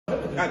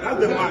That's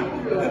the man.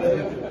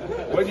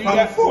 What do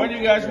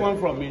you guys want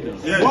from me?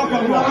 Yes.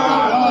 Welcome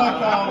back.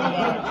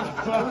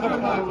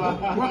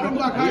 Welcome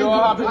back.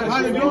 How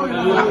you doing?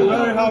 I'm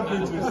very happy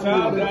to see you.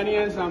 South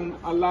Ghanaians, I'm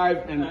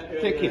alive and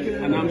kicking,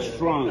 and I'm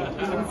strong,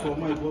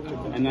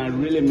 and I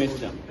really miss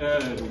them.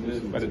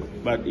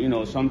 But you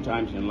know,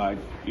 sometimes in life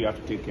you have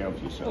to take care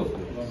of yourself.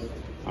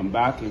 I'm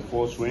back in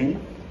full swing,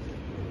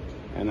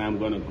 and I'm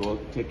going to go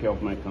take care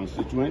of my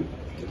constituent,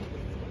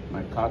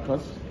 my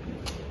caucus,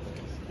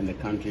 and the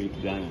country,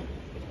 Ghana.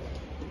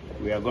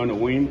 We are going to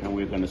win, and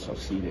we're going to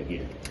succeed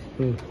again.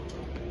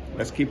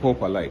 Let's keep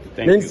hope alive.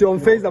 Thank you. Means you're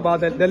unfazed about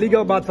the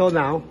legal battle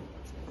now.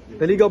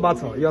 The legal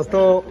battle, you're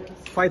still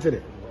fighting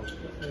it.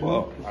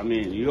 Well, I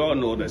mean, you all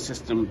know the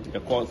system,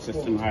 the court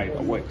system, how it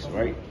works,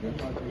 right?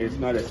 It's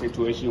not a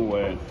situation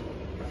where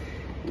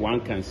one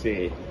can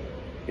say,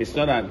 it's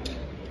not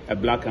a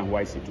black and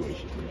white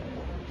situation.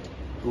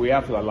 We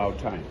have to allow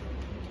time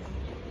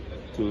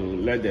to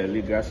let the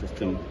legal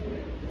system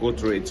go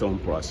through its own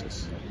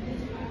process.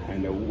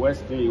 And the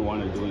worst thing you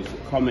want to do is to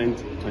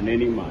comment on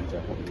any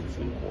matter of the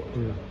Supreme Court.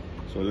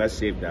 So let's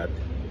save that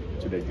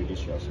to the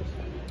judicial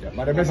system. Yeah,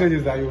 but the message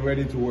is that you're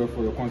ready to work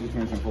for your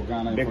constituents and for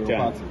Ghana and for your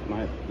party.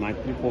 My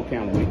people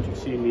can't wait to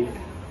see me,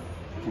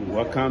 to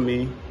welcome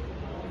me,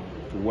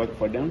 to work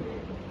for them.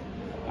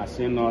 I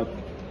say not,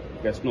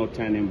 there's no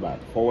turning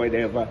back. Forward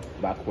ever,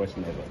 backwards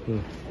never.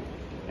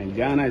 And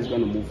Ghana is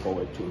going to move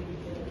forward too.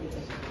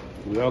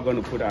 We're all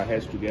going to put our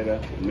heads together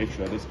and make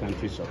sure this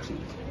country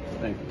succeeds.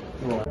 Thank you.